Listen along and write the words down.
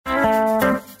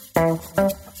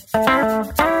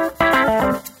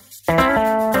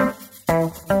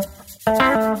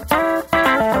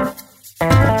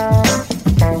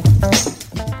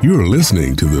You're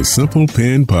listening to the Simple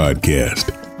Pin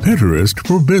Podcast, Pinterest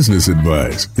for business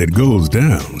advice that goes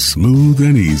down smooth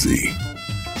and easy.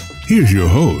 Here's your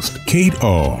host, Kate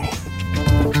Ahl.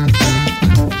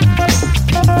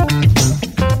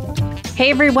 Hey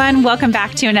everyone, welcome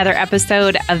back to another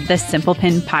episode of the Simple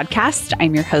Pin Podcast.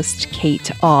 I'm your host,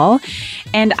 Kate Ahl,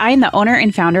 and I'm the owner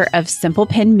and founder of Simple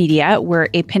Pin Media. We're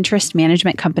a Pinterest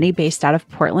management company based out of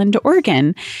Portland,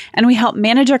 Oregon, and we help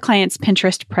manage our clients'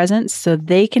 Pinterest presence so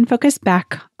they can focus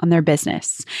back on their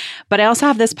business. But I also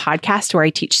have this podcast where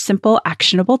I teach simple,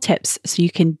 actionable tips so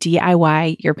you can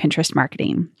DIY your Pinterest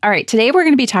marketing. All right, today we're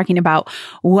going to be talking about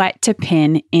what to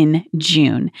pin in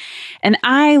June. And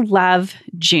I love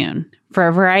June for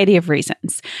a variety of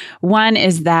reasons. One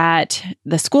is that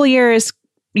the school year is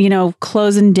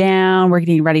closing down. We're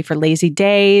getting ready for lazy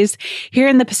days. Here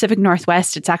in the Pacific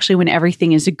Northwest, it's actually when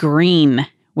everything is green,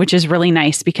 which is really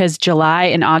nice because July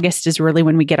and August is really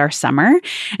when we get our summer.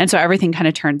 And so everything kind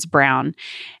of turns brown.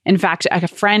 In fact, a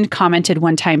friend commented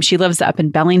one time, she lives up in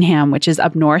Bellingham, which is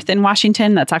up north in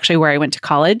Washington. That's actually where I went to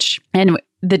college. And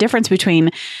the difference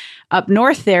between up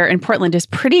north there in Portland is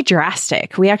pretty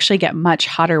drastic. We actually get much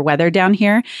hotter weather down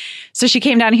here. So she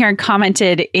came down here and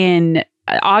commented in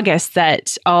August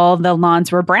that all the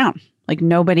lawns were brown. Like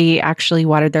nobody actually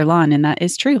watered their lawn. And that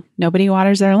is true. Nobody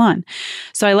waters their lawn.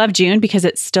 So I love June because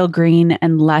it's still green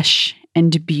and lush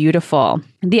and beautiful.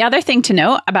 The other thing to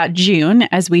note about June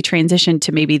as we transition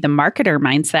to maybe the marketer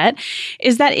mindset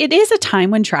is that it is a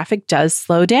time when traffic does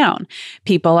slow down.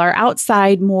 People are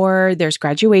outside more, there's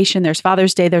graduation, there's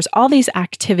Father's Day, there's all these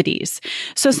activities.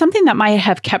 So something that might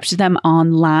have kept them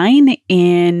online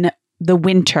in the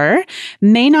winter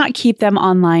may not keep them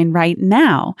online right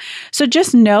now. So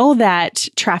just know that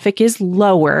traffic is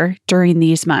lower during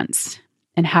these months.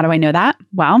 And how do I know that?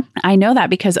 Well, I know that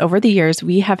because over the years,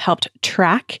 we have helped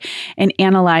track and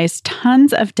analyze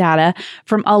tons of data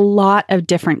from a lot of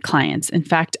different clients. In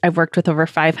fact, I've worked with over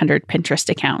 500 Pinterest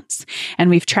accounts, and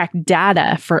we've tracked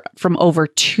data from over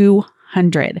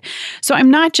 200. So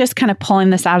I'm not just kind of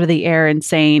pulling this out of the air and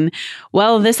saying,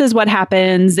 well, this is what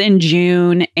happens in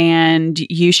June and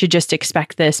you should just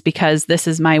expect this because this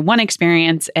is my one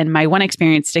experience and my one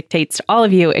experience dictates to all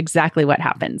of you exactly what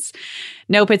happens.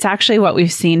 Nope, it's actually what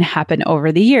we've seen happen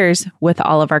over the years with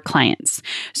all of our clients.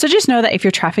 So just know that if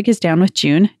your traffic is down with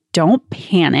June, don't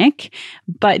panic,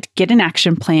 but get an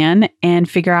action plan and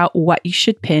figure out what you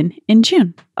should pin in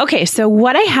June. Okay, so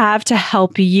what I have to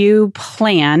help you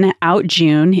plan out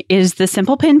June is the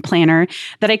Simple Pin Planner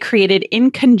that I created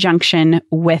in conjunction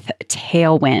with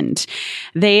Tailwind.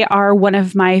 They are one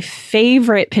of my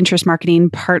favorite Pinterest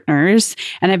marketing partners,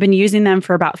 and I've been using them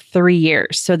for about 3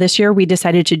 years. So this year we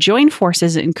decided to join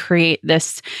forces and create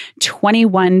this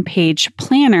 21-page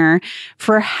planner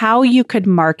for how you could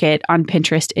market on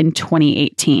Pinterest in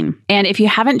 2018. And if you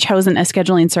haven't chosen a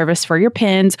scheduling service for your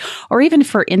pins or even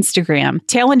for Instagram,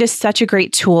 Tailwind is such a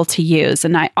great tool to use.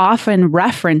 And I often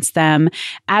reference them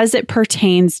as it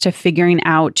pertains to figuring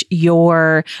out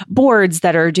your boards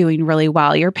that are doing really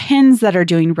well, your pins that are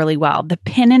doing really well. The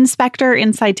pin inspector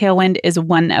inside Tailwind is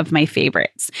one of my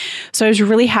favorites. So I was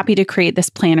really happy to create this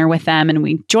planner with them, and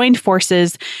we joined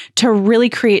forces to really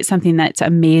create something that's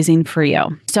amazing for you.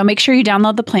 So make sure you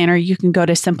download the planner. You can go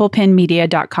to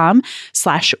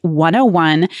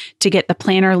simplepinmedia.com/101 to get the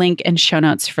planner link and show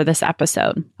notes for this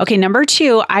episode. Okay, number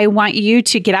 2, I want you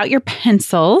to get out your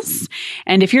pencils.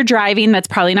 And if you're driving, that's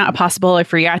probably not possible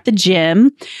if you're at the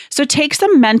gym. So take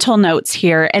some mental notes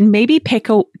here and maybe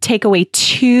take away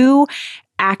 2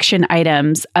 action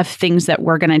items of things that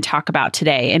we're going to talk about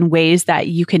today in ways that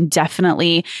you can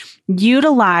definitely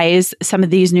utilize some of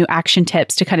these new action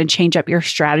tips to kind of change up your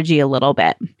strategy a little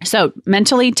bit. So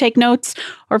mentally take notes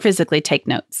or physically take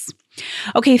notes.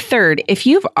 Okay, third, if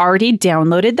you've already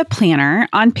downloaded the planner,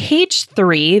 on page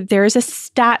 3, there's a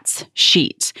stats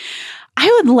sheet. I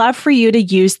would love for you to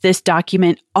use this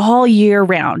document all year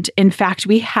round. In fact,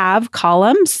 we have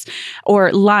columns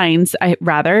or lines,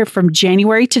 from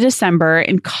January to December,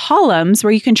 and columns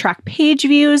where you can track page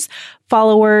views,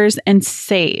 followers, and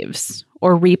saves,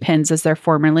 or repins as they're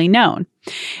formerly known.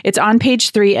 It's on page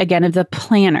 3, again, of the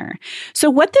planner. So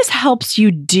what this helps you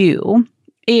do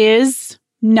is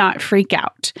not freak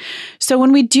out. So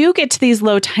when we do get to these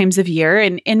low times of year,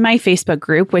 and in my Facebook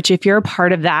group, which if you're a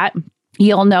part of that,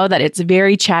 You'll know that it's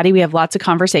very chatty. We have lots of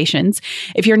conversations.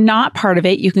 If you're not part of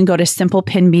it, you can go to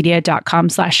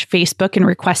simplepinmedia.com/Facebook and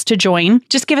request to join.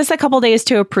 Just give us a couple days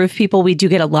to approve people. We do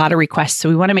get a lot of requests. So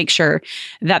we want to make sure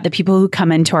that the people who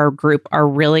come into our group are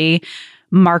really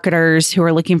marketers who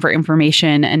are looking for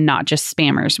information and not just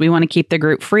spammers. We want to keep the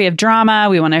group free of drama.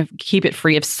 We want to keep it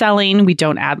free of selling. We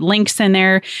don't add links in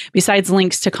there besides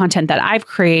links to content that I've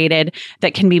created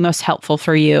that can be most helpful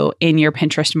for you in your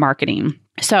Pinterest marketing.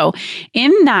 So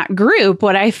in that group,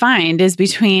 what I find is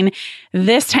between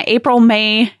this time, April,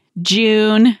 May,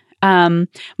 June,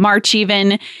 March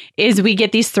even, is we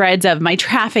get these threads of my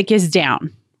traffic is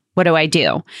down. What do I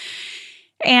do?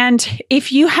 And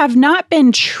if you have not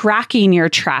been tracking your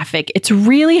traffic, it's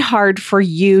really hard for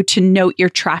you to note your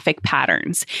traffic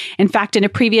patterns. In fact, in a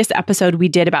previous episode we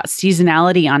did about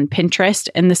seasonality on Pinterest,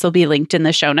 and this will be linked in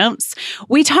the show notes,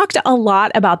 we talked a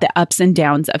lot about the ups and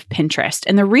downs of Pinterest.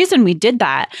 And the reason we did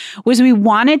that was we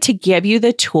wanted to give you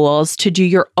the tools to do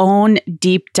your own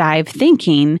deep dive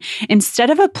thinking instead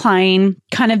of applying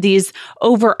kind of these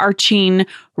overarching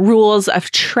rules of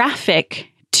traffic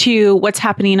to what's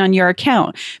happening on your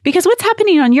account, because what's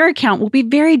happening on your account will be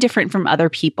very different from other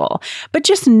people. But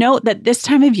just note that this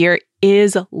time of year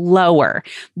is lower.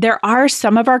 There are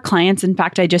some of our clients, in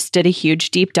fact, I just did a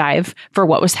huge deep dive for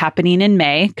what was happening in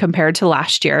May compared to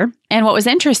last year. And what was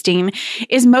interesting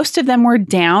is most of them were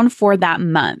down for that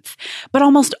month, but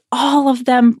almost all of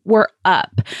them were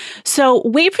up. So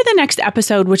wait for the next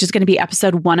episode, which is going to be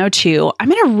episode 102. I'm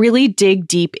going to really dig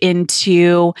deep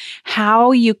into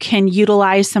how you can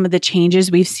utilize some of the changes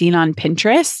we've seen on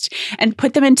Pinterest and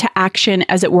put them into action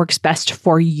as it works best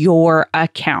for your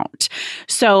account.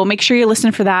 So make sure you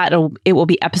listen for that. It will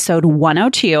be episode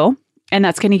 102. And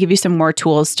that's going to give you some more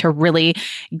tools to really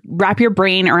wrap your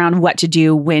brain around what to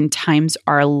do when times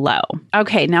are low.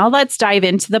 Okay, now let's dive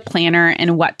into the planner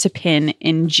and what to pin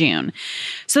in June.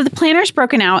 So the planner is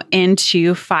broken out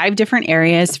into 5 different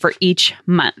areas for each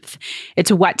month.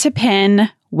 It's what to pin,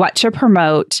 what to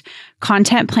promote,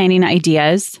 content planning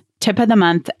ideas, tip of the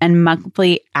month, and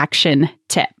monthly action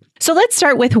tip. So let's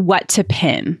start with what to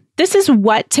pin. This is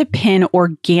what to pin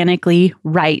organically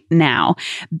right now,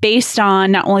 based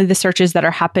on not only the searches that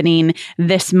are happening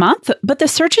this month, but the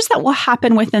searches that will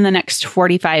happen within the next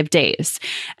 45 days.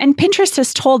 And Pinterest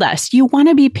has told us you want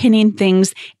to be pinning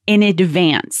things in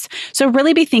advance. So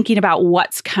really be thinking about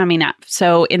what's coming up.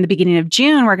 So in the beginning of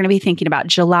June, we're going to be thinking about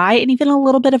July and even a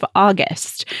little bit of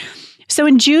August. So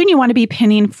in June, you want to be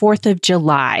pinning 4th of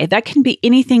July. That can be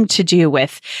anything to do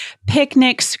with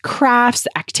picnics, crafts,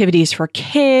 activities for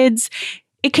kids.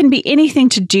 It can be anything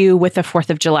to do with the 4th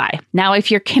of July. Now,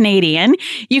 if you're Canadian,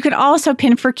 you can also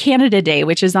pin for Canada Day,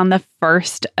 which is on the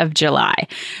 1st of July.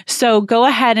 So go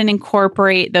ahead and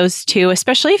incorporate those two,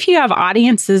 especially if you have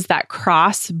audiences that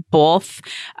cross both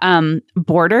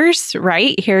borders,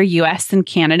 right? Here, US and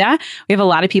Canada. We have a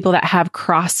lot of people that have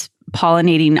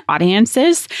cross-pollinating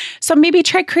audiences. So maybe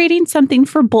try creating something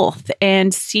for both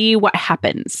and see what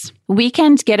happens.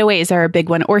 Weekend getaways are a big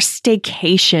one, or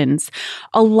staycations.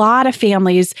 A lot of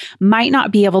families might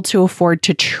not be able to afford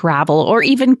to travel, or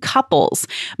even couples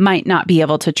might not be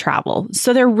able to travel.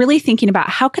 So they're really thinking about,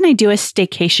 how can I do a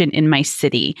staycation in my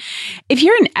city? If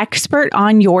you're an expert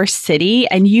on your city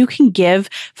and you can give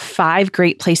 5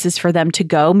 great places for them to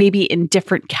go, maybe in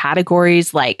different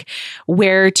categories, like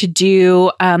where to do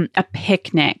a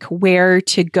picnic, where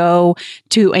to go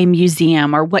to a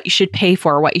museum, or what you should pay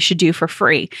for, what you should do for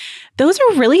free. Those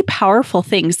are really powerful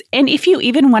things. And if you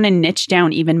even want to niche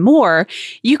down even more,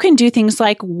 you can do things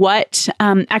like what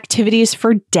activities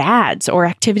for dads, or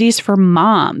activities for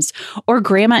moms, or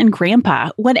grandma and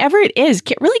grandpa, whatever it is.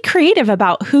 Get really creative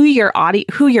about who your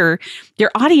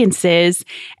audience is,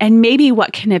 and maybe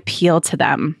what can appeal to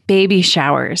them. Baby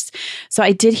showers. So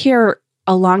I did hear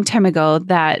a long time ago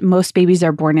that most babies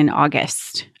are born in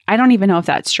August. I don't even know if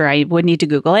that's true. I would need to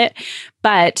Google it,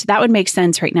 but that would make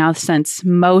sense right now, since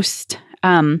most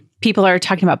people are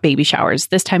talking about baby showers.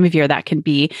 This time of year, that can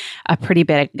be a pretty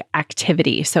big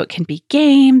activity. So it can be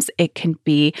games, it can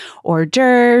be hors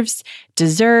d'oeuvres,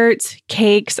 desserts,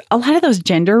 cakes. A lot of those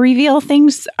gender reveal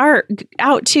things are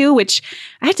out too, which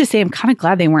I have to say, I'm kind of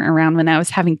glad they weren't around when I was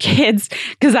having kids,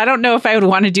 because I don't know if I would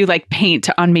want to do like paint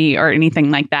on me or anything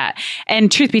like that.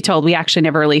 And truth be told, we actually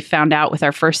never really found out with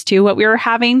our first 2 what we were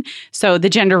having. So the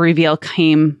gender reveal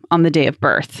came on the day of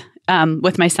birth.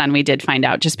 With my son, we did find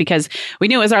out, just because we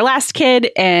knew it was our last kid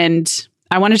and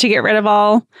I wanted to get rid of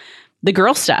all the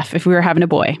girl stuff if we were having a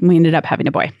boy. We ended up having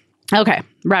a boy. Okay,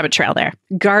 rabbit trail there.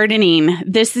 Gardening.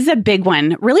 This is a big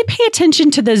one. Really pay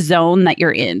attention to the zone that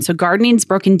you're in. So gardening is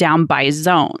broken down by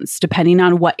zones, depending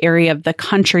on what area of the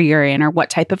country you're in or what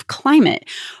type of climate.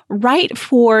 Right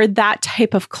for that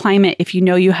type of climate, if you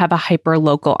know you have a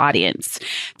hyper-local audience.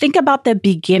 Think about the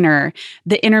beginner,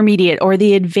 the intermediate, or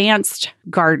the advanced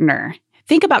gardener.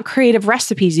 Think about creative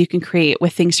recipes you can create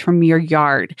with things from your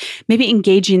yard, maybe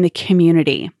engaging the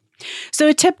community. So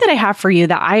a tip that I have for you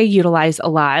that I utilize a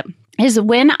lot is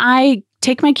when I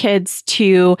take my kids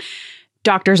to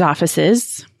doctor's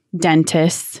offices,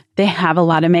 dentists, they have a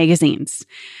lot of magazines.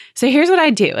 So here's what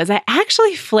I do is I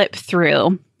actually flip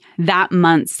through that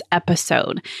month's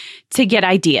episode to get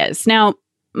ideas. Now,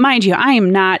 mind you, I am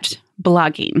not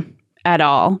blogging at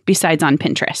all besides on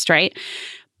Pinterest, right?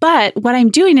 But what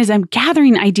I'm doing is I'm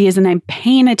gathering ideas and I'm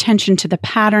paying attention to the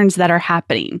patterns that are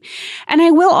happening. And I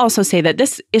will also say that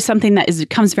this is something that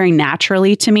comes very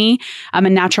naturally to me. I'm a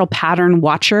natural pattern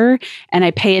watcher and I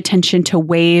pay attention to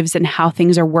waves and how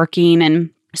things are working.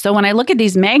 And so when I look at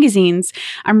these magazines,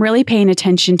 I'm really paying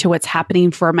attention to what's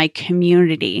happening for my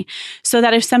community so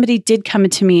that if somebody did come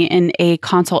to me in a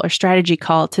consult or strategy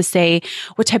call to say,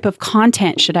 what type of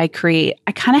content should I create?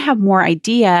 I kind of have more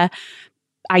ideas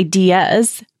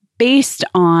based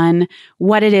on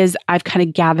what it is I've kind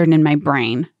of gathered in my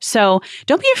brain. So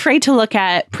don't be afraid to look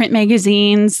at print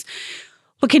magazines,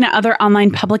 looking at other online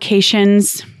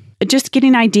publications. Just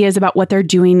getting ideas about what they're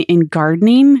doing in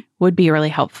gardening would be really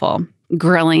helpful.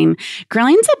 Grilling.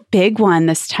 Grilling's a big one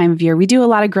this time of year. We do a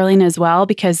lot of grilling as well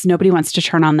because nobody wants to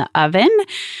turn on the oven.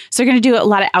 So we're going to do a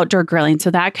lot of outdoor grilling. So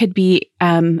that could be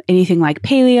anything like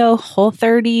paleo,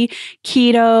 Whole30,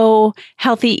 keto,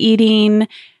 healthy eating,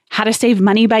 how to save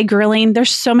money by grilling.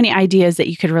 There's so many ideas that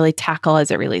you could really tackle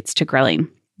as it relates to grilling.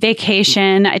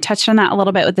 Vacation. I touched on that a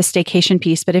little bit with the staycation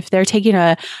piece, but if they're taking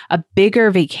a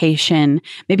bigger vacation,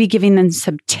 maybe giving them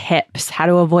some tips, how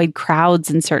to avoid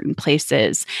crowds in certain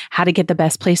places, how to get the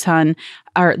best place on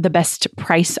or the best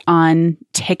price on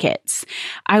tickets.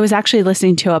 I was actually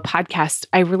listening to a podcast.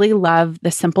 I really love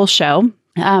The Simple Show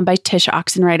by Tish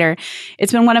Oxenreider.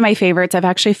 It's been one of my favorites. I've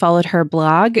actually followed her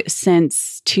blog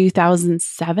since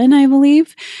 2007, I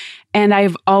believe. And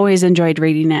I've always enjoyed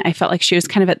reading it. I felt like she was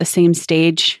kind of at the same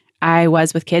stage I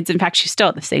was with kids. In fact, she's still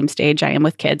at the same stage I am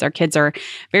with kids. Our kids are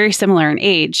very similar in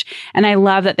age. And I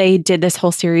love that they did this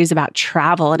whole series about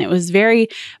travel. And it was very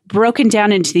broken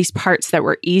down into these parts that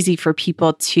were easy for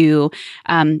people to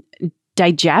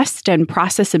digest and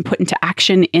process and put into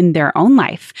action in their own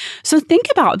life. So think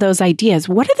about those ideas.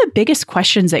 What are the biggest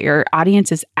questions that your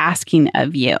audience is asking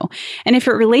of you? And if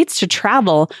it relates to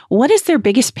travel, what is their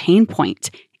biggest pain point?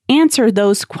 Answer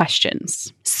those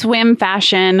questions. Swim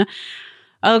fashion.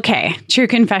 Okay, true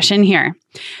confession here.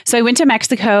 So I went to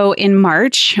Mexico in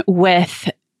March with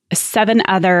 7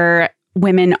 other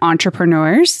women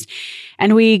entrepreneurs,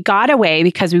 and we got away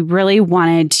because we really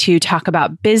wanted to talk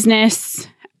about business,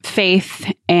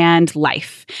 faith, and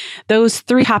life. Those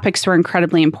 3 topics were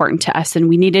incredibly important to us, and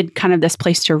we needed kind of this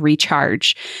place to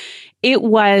recharge. It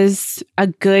was a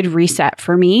good reset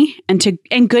for me and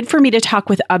good for me to talk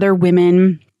with other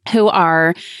women who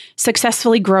are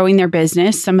successfully growing their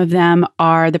business. Some of them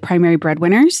are the primary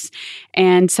breadwinners,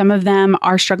 and some of them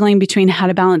are struggling between how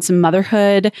to balance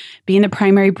motherhood, being the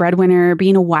primary breadwinner,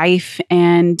 being a wife,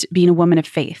 and being a woman of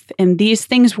faith. And these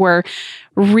things were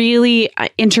really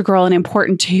integral and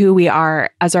important to who we are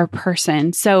as our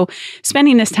person. So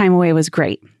spending this time away was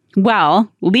great. Well,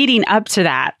 leading up to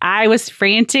that, I was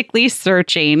frantically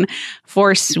searching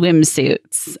for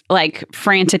swimsuits, like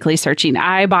frantically searching.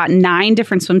 I bought 9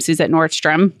 different swimsuits at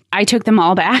Nordstrom. I took them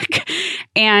all back.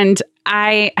 And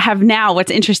I have now,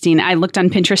 what's interesting, I looked on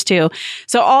Pinterest too.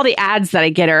 So all the ads that I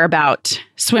get are about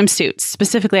swimsuits.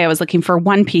 Specifically, I was looking for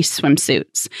one-piece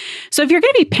swimsuits. So if you're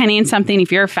going to be penning something,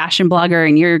 if you're a fashion blogger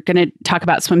and you're going to talk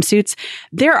about swimsuits,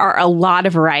 there are a lot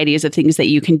of varieties of things that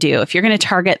you can do. If you're going to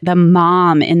target the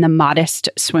mom in the modest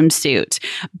swimsuit,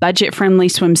 budget-friendly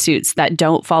swimsuits that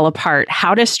don't fall apart,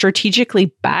 how to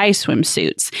strategically buy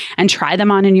swimsuits and try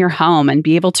them on in your home and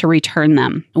be able to return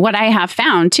them. What I have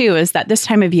found too is that this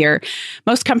time of year,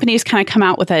 most companies kind of come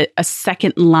out with a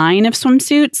second line of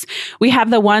swimsuits. We have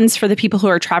the ones for the people who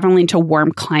are traveling to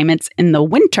warm climates in the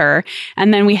winter,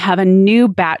 and then we have a new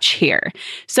batch here.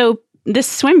 So this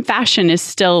swim fashion is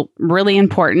still really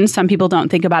important. Some people don't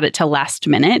think about it till last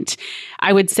minute.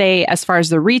 I would say as far as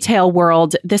the retail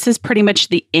world, this is pretty much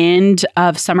the end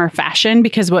of summer fashion,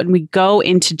 because when we go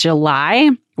into July,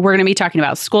 we're going to be talking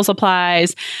about school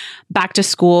supplies, back to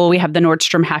school. We have the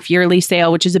Nordstrom half yearly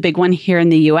sale, which is a big one here in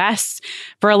the US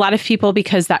for a lot of people,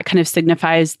 because that kind of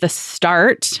signifies the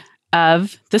start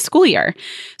of the school year.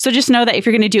 So just know that if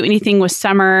you're going to do anything with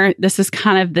summer, this is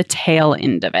kind of the tail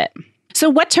end of it. So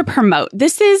what to promote?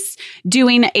 This is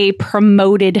doing a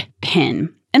promoted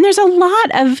pin. And there's a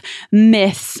lot of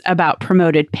myths about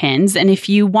promoted pins. And if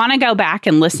you want to go back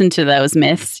and listen to those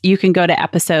myths, you can go to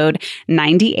episode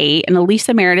 98. And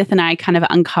Elisa Meredith and I kind of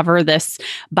uncover this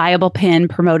buyable pin,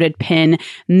 promoted pin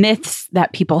myths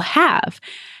that people have.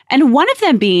 And one of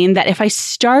them being that if I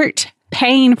start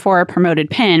paying for a promoted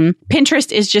pin,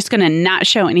 Pinterest is just going to not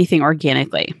show anything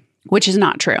organically, which is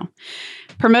not true.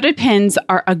 Promoted pins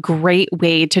are a great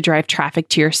way to drive traffic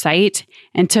to your site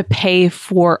and to pay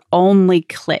for only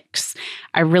clicks.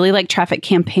 I really like traffic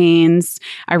campaigns.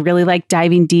 I really like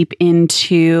diving deep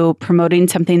into promoting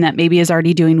something that maybe is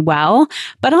already doing well,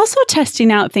 but also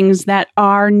testing out things that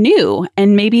are new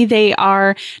and maybe they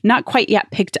are not quite yet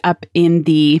picked up in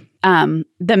the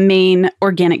main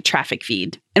organic traffic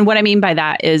feed. And what I mean by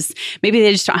that is maybe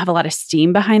they just don't have a lot of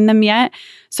steam behind them yet.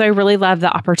 So I really love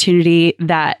the opportunity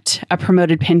that a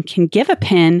promoted pin can give a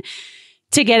pin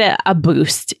to get a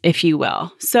boost, if you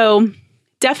will. So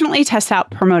definitely test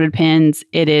out promoted pins.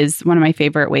 It is one of my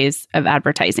favorite ways of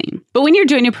advertising. But when you're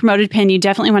doing a promoted pin, you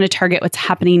definitely want to target what's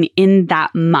happening in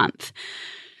that month.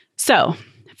 So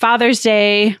Father's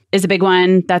Day is a big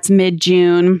one. That's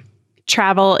mid-June.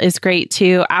 Travel is great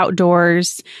too,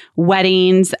 outdoors,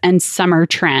 weddings, and summer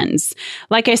trends.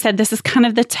 Like I said, this is kind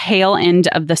of the tail end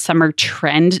of the summer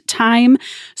trend time.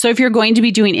 So if you're going to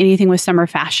be doing anything with summer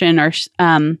fashion or,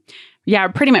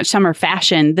 pretty much summer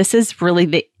fashion, this is really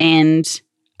the end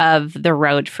of the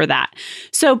road for that.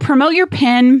 So promote your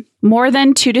pin more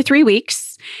than 2 to 3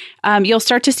 weeks. You'll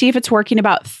start to see if it's working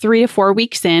about 3 to 4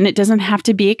 weeks in. It doesn't have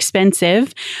to be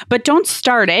expensive, but don't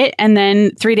start it and then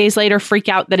 3 days later freak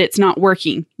out that it's not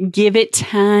working. Give it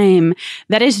time.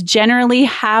 That is generally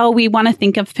how we want to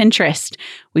think of Pinterest.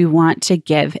 We want to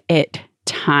give it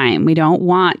time. We don't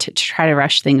want to try to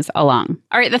rush things along.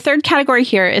 All right, the third category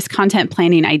here is content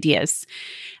planning ideas.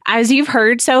 As you've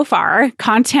heard so far,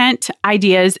 content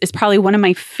ideas is probably one of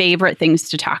my favorite things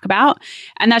to talk about.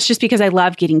 And that's just because I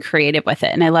love getting creative with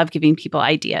it and I love giving people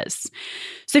ideas.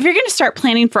 So if you're going to start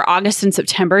planning for August and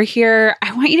September here,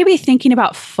 I want you to be thinking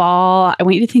about fall. I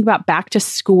want you to think about back to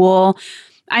school.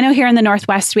 I know here in the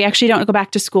Northwest, we actually don't go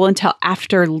back to school until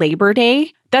after Labor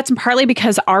Day. That's partly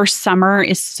because our summer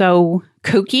is so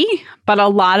kooky, but a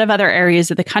lot of other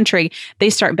areas of the country, they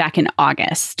start back in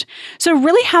August. So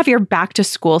really have your back to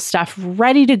school stuff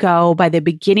ready to go by the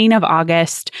beginning of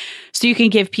August so you can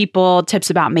give people tips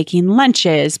about making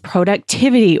lunches,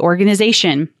 productivity,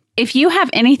 organization. If you have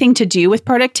anything to do with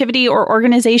productivity or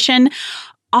organization,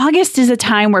 August is a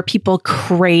time where people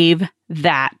crave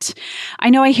that. I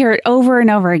know I hear it over and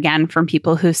over again from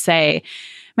people who say,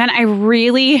 man, I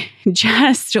really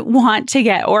just want to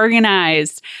get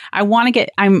organized. I'm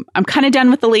kind of done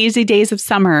with the lazy days of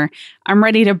summer. I'm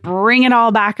ready to bring it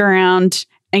all back around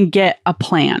and get a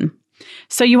plan.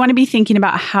 So you want to be thinking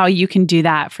about how you can do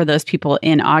that for those people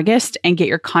in August and get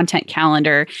your content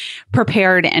calendar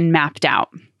prepared and mapped out.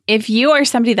 If you are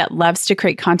somebody that loves to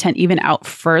create content even out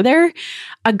further,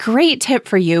 a great tip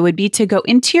for you would be to go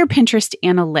into your Pinterest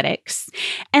analytics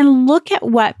and look at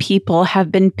what people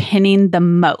have been pinning the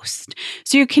most.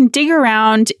 So you can dig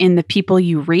around in the people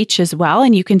you reach as well,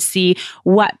 and you can see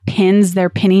what pins they're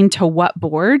pinning to what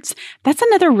boards. That's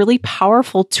another really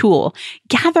powerful tool.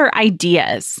 Gather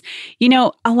ideas. You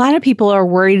know, a lot of people are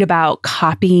worried about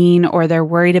copying or they're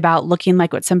worried about looking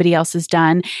like what somebody else has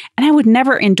done. And I would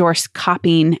never endorse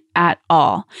copying at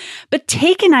all. But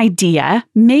take an idea,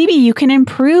 maybe you can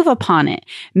improve upon it.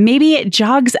 Maybe it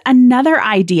jogs another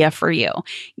idea for you.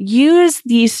 Use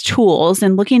these tools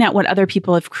and looking at what other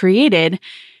people have created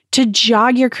to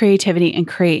jog your creativity and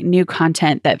create new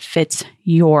content that fits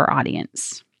your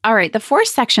audience. All right, the fourth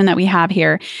section that we have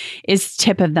here is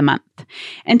tip of the month.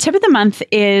 And tip of the month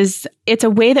is, it's a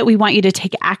way that we want you to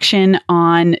take action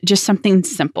on just something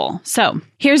simple. So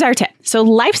here's our tip. So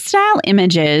lifestyle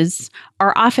images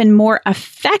are often more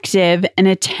effective and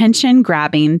attention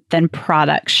grabbing than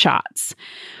product shots.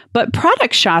 But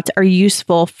product shots are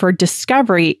useful for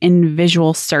discovery in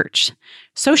visual search.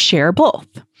 So share both.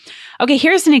 Okay,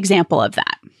 here's an example of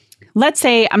that. Let's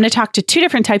say I'm going to talk to two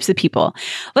different types of people.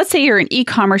 Let's say you're an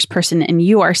e-commerce person and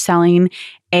you are selling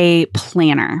a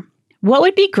planner. What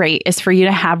would be great is for you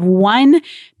to have one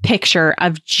picture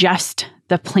of just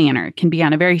the planner. It can be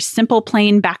on a very simple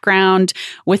plain background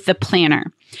with the planner.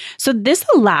 So this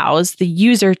allows the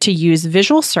user to use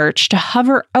visual search to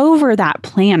hover over that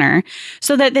planner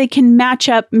so that they can match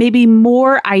up maybe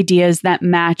more ideas that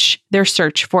match their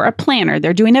search for a planner.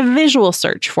 They're doing a visual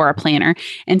search for a planner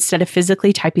instead of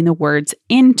physically typing the words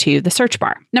into the search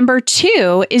bar. Number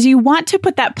 2 is you want to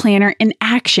put that planner in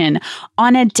action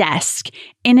on a desk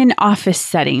in an office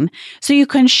setting so you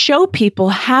can show people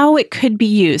how it could be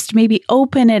used. Maybe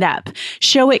open it up,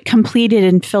 show it completed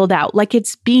and filled out like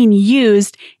it's being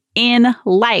used in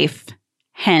life,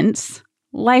 hence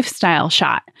lifestyle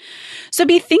shot. So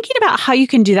be thinking about how you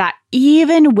can do that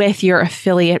even with your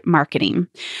affiliate marketing.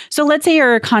 So let's say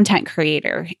you're a content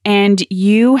creator and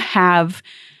you have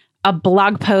a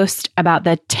blog post about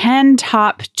the 10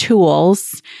 top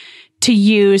tools to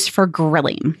use for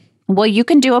grilling. Well, you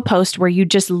can do a post where you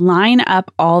just line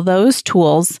up all those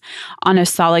tools on a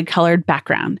solid colored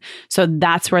background. So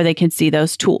that's where they can see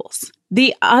those tools.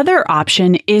 The other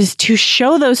option is to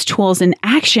show those tools in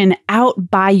action out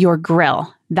by your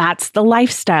grill. That's the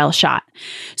lifestyle shot.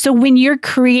 So when you're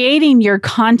creating your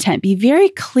content, be very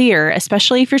clear,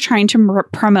 especially if you're trying to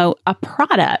promote a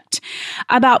product,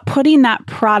 about putting that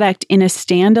product in a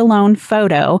standalone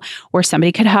photo where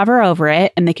somebody could hover over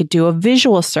it and they could do a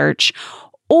visual search,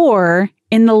 or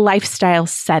in the lifestyle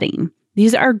setting.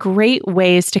 These are great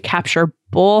ways to capture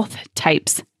both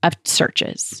types of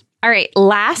searches. All right,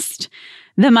 last,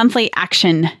 the monthly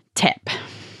action tip.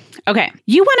 Okay,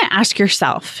 you want to ask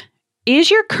yourself, is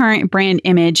your current brand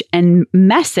image and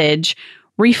message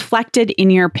reflected in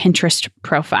your Pinterest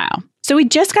profile? So we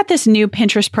just got this new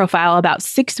Pinterest profile about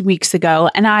 6 weeks ago,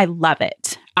 and I love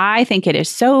it. I think it is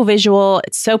so visual.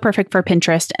 It's so perfect for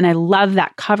Pinterest. And I love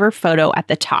that cover photo at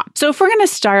the top. So if we're going to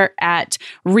start at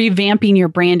revamping your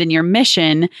brand and your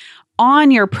mission on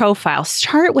your profile,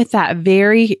 start with that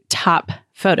very top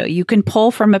photo. You can pull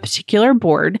from a particular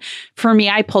board. For me,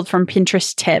 I pulled from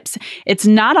Pinterest tips. It's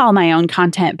not all my own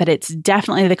content, but it's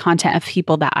definitely the content of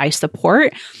people that I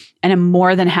support. And I'm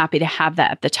more than happy to have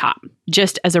that at the top,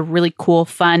 just as a really cool,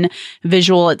 fun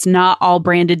visual. It's not all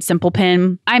branded Simple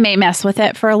Pin. I may mess with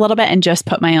it for a little bit and just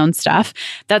put my own stuff.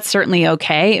 That's certainly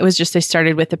okay. It was just I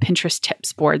started with the Pinterest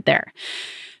tips board there.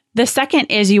 The second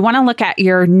is you want to look at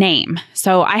your name.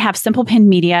 So I have Simple Pin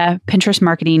Media, Pinterest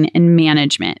Marketing, and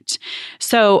Management.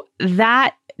 So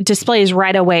that displays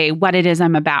right away what it is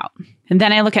I'm about. And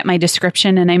then I look at my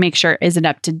description and I make sure, is it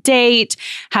up to date?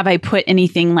 Have I put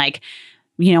anything like,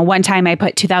 one time I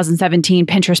put 2017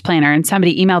 Pinterest planner and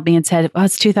somebody emailed me and said, well,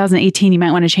 it's 2018. You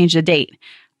might want to change the date.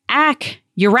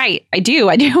 You're right. I do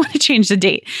want to change the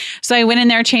date. So I went in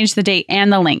there, changed the date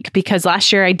and the link because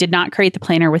last year I did not create the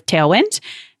planner with Tailwind.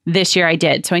 This year I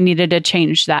did. So I needed to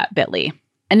change that bit.ly.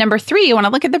 And number 3, you want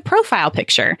to look at the profile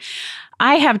picture.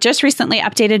 I have just recently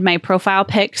updated my profile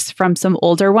pics from some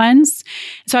older ones.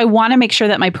 So I want to make sure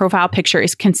that my profile picture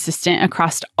is consistent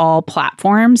across all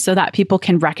platforms so that people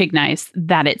can recognize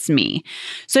that it's me.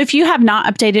 So if you have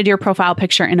not updated your profile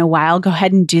picture in a while, go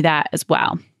ahead and do that as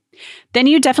well. Then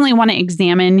you definitely want to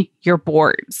examine your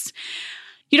boards.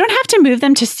 You don't have to move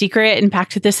them to secret. In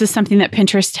fact, this is something that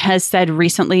Pinterest has said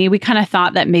recently. We kind of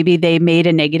thought that maybe they made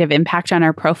a negative impact on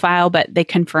our profile, but they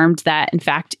confirmed that, in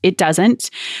fact, it doesn't.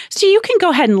 So you can go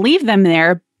ahead and leave them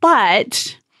there.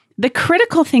 But the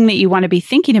critical thing that you want to be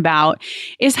thinking about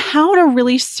is how to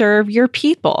really serve your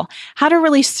people, how to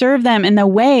really serve them in the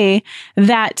way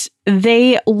that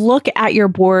they look at your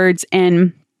boards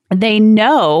and they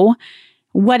know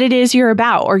what it is you're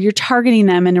about, or you're targeting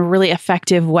them in a really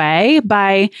effective way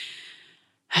by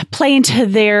playing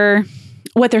to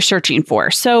what they're searching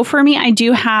for. So for me, I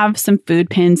do have some food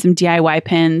pins, some DIY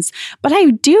pins, but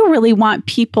I do really want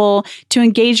people to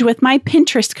engage with my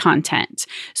Pinterest content.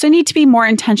 So I need to be more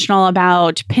intentional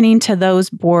about pinning to those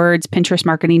boards, Pinterest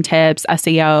marketing tips,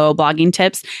 SEO, blogging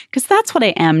tips, because that's what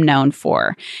I am known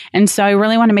for. And so I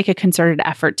really want to make a concerted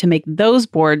effort to make those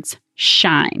boards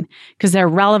shine because they're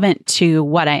relevant to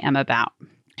what I am about.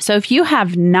 So if you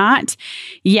have not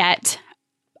yet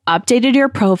updated your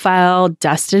profile,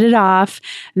 dusted it off,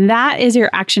 that is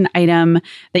your action item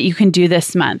that you can do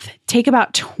this month. Take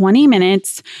about 20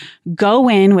 minutes, go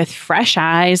in with fresh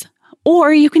eyes,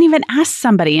 or you can even ask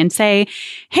somebody and say,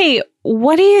 hey,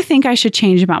 what do you think I should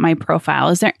change about my profile?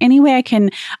 Is there any way I can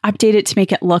update it to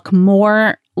make it look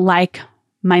more like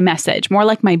my message, more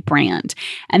like my brand?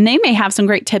 And they may have some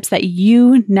great tips that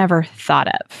you never thought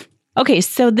of. Okay,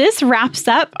 so this wraps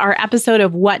up our episode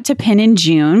of What to Pin in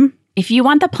June. If you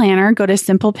want the planner, go to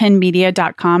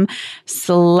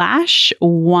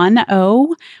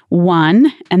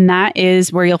simplepinmedia.com/101. And that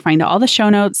is where you'll find all the show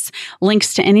notes,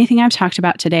 links to anything I've talked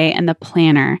about today, and the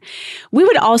planner. We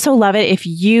would also love it if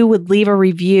you would leave a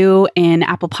review in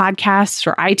Apple Podcasts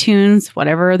or iTunes,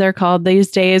 whatever they're called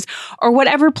these days, or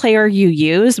whatever player you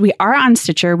use. We are on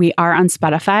Stitcher. We are on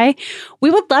Spotify. We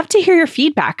would love to hear your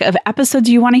feedback of episodes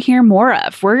you want to hear more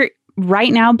of. We're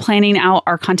right now planning out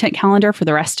our content calendar for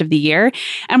the rest of the year.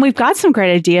 And we've got some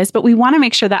great ideas, but we want to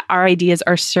make sure that our ideas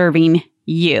are serving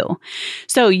you.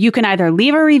 So you can either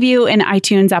leave a review in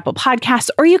iTunes, Apple Podcasts,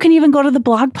 or you can even go to the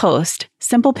blog post,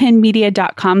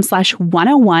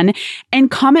 simplepinmedia.com/101,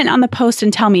 and comment on the post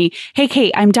and tell me, hey,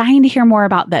 Kate, I'm dying to hear more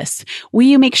about this. Will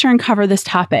you make sure and cover this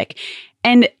topic?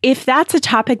 And if that's a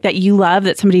topic that you love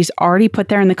that somebody's already put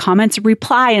there in the comments,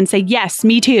 reply and say, yes,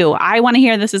 me too. I want to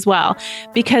hear this as well.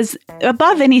 Because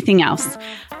above anything else,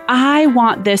 I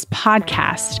want this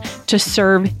podcast to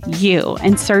serve you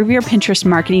and serve your Pinterest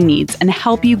marketing needs and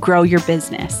help you grow your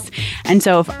business. And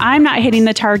so if I'm not hitting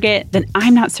the target, then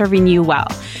I'm not serving you well.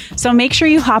 So make sure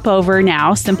you hop over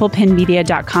now,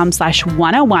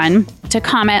 simplepinmedia.com/101 to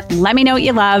comment. Let me know what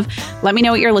you love. Let me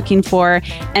know what you're looking for.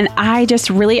 And I just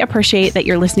really appreciate that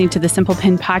you're listening to the Simple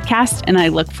Pin podcast. And I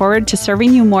look forward to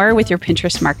serving you more with your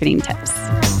Pinterest marketing tips.